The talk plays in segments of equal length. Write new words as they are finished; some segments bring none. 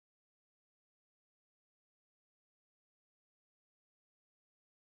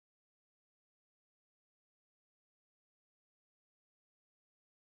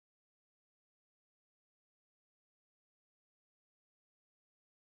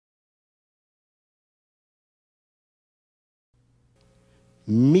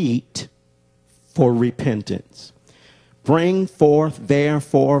meet for repentance. Bring forth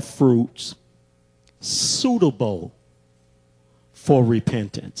therefore fruits suitable for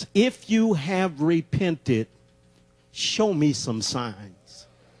repentance. If you have repented, show me some signs.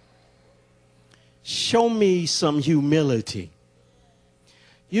 Show me some humility.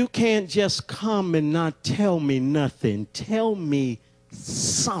 You can't just come and not tell me nothing. Tell me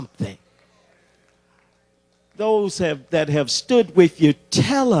something. Those that have stood with you,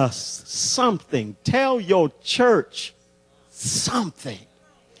 tell us something. Tell your church something.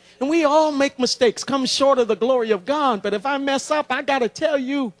 And we all make mistakes, come short of the glory of God. But if I mess up, I got to tell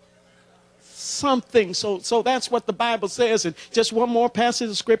you something. So that's what the Bible says. And just one more passage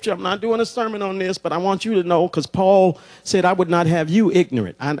of scripture. I'm not doing a sermon on this, but I want you to know, because Paul said, I would not have you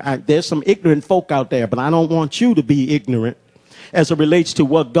ignorant. There's some ignorant folk out there, but I don't want you to be ignorant as it relates to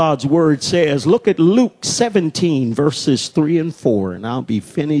what God's word says. Look at Luke 17, verses 3 and 4. And I'll be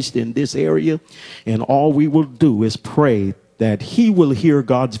finished in this area. And all we will do is pray that he will hear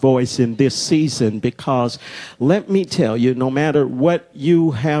God's voice in this season, because let me tell you, no matter what you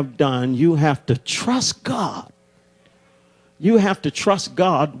have done, you have to trust God. You have to trust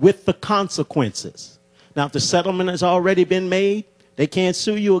God with the consequences. Now, if the settlement has already been made, they can't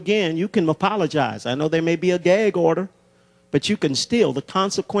sue you again. You can apologize. I know there may be a gag order, but you can still, the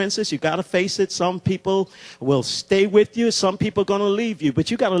consequences, you got to face it. Some people will stay with you. Some people are going to leave you, but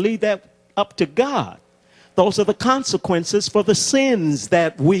you got to leave that up to God. Those are the consequences for the sins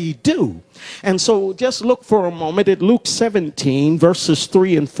that we do. And so just look for a moment at Luke 17, verses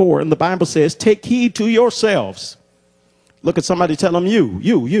 3 and 4. And the Bible says, take heed to yourselves. Look at somebody, tell them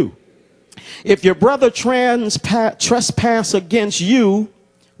you. If your brother trespass against you,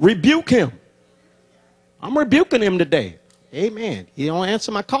 rebuke him. I'm rebuking him today. Amen. He don't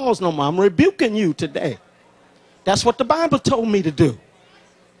answer my calls no more. I'm rebuking you today. That's what the Bible told me to do.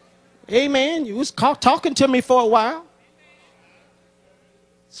 Amen. You was talking to me for a while.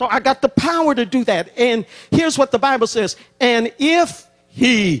 So I got the power to do that. And here's what the Bible says. And if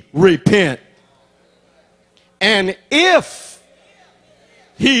he repent,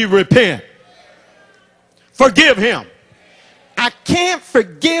 forgive him. I can't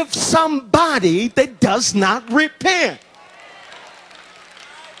forgive somebody that does not repent.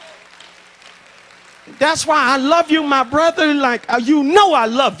 That's why I love you, my brother. Like, you know I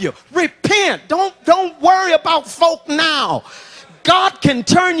love you. Repent. Don't worry about folk now. God can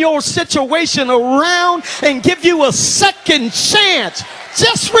turn your situation around and give you a second chance.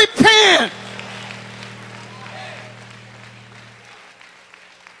 Just repent.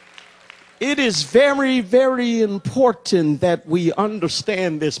 It is very, very important that we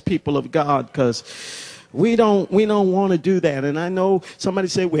understand this, people of God, because we don't want to do that. And I know somebody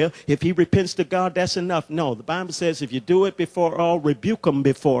say, well, if he repents to God, that's enough. No, the Bible says if you do it before all, rebuke him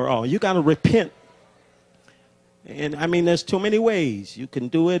before all. You got to repent. And I mean, there's too many ways. You can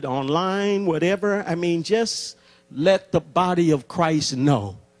do it online, whatever. I mean, just let the body of Christ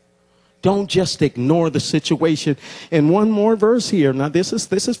know. Don't just ignore the situation. And one more verse here. Now, this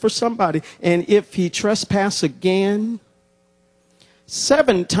is for somebody. And if he trespass again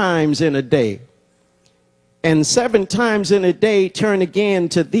 7 times in a day, and 7 times in a day turn again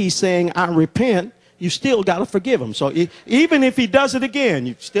to thee, saying, I repent, you still got to forgive him. So even if he does it again,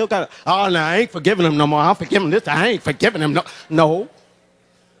 you still got to, oh, no, I ain't forgiving him no more. I'll forgive him this. I ain't forgiving him. No.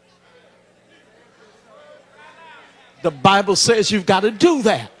 The Bible says you've got to do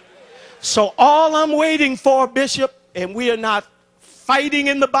that. So all I'm waiting for, Bishop, and we are not fighting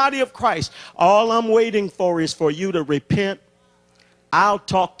in the body of Christ, all I'm waiting for is for you to repent. I'll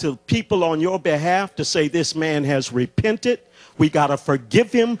talk to people on your behalf to say this man has repented. We got to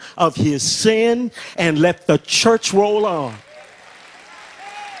forgive him of his sin and let the church roll on.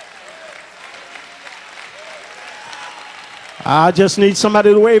 I just need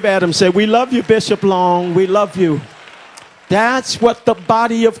somebody to wave at him, say, we love you, Bishop Long. We love you. That's what the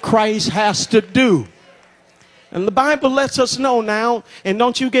body of Christ has to do. And the Bible lets us know now, and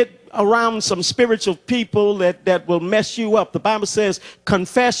don't you get around some spiritual people that will mess you up. The Bible says,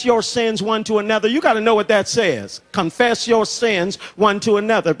 confess your sins one to another. You got to know what that says. Confess your sins one to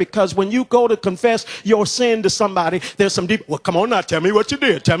another. Because when you go to confess your sin to somebody, there's some deep, well, come on now, tell me what you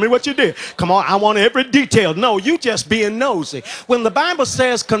did. Tell me what you did. Come on, I want every detail. No, you just being nosy. When the Bible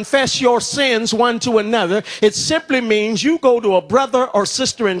says confess your sins one to another, it simply means you go to a brother or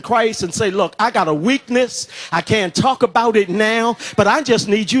sister in Christ and say, look, I got a weakness. I can't talk about it now, but I just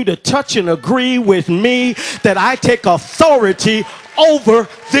need you to touch and agree with me that I take authority over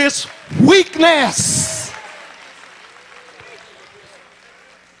this weakness.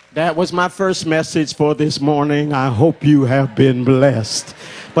 That was my first message for this morning. I hope you have been blessed.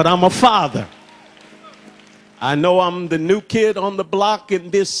 But I'm a father. I know I'm the new kid on the block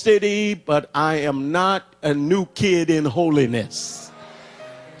in this city, but I am not a new kid in holiness.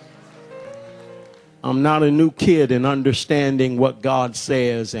 I'm not a new kid in understanding what God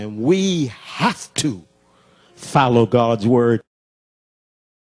says, and we have to follow God's word.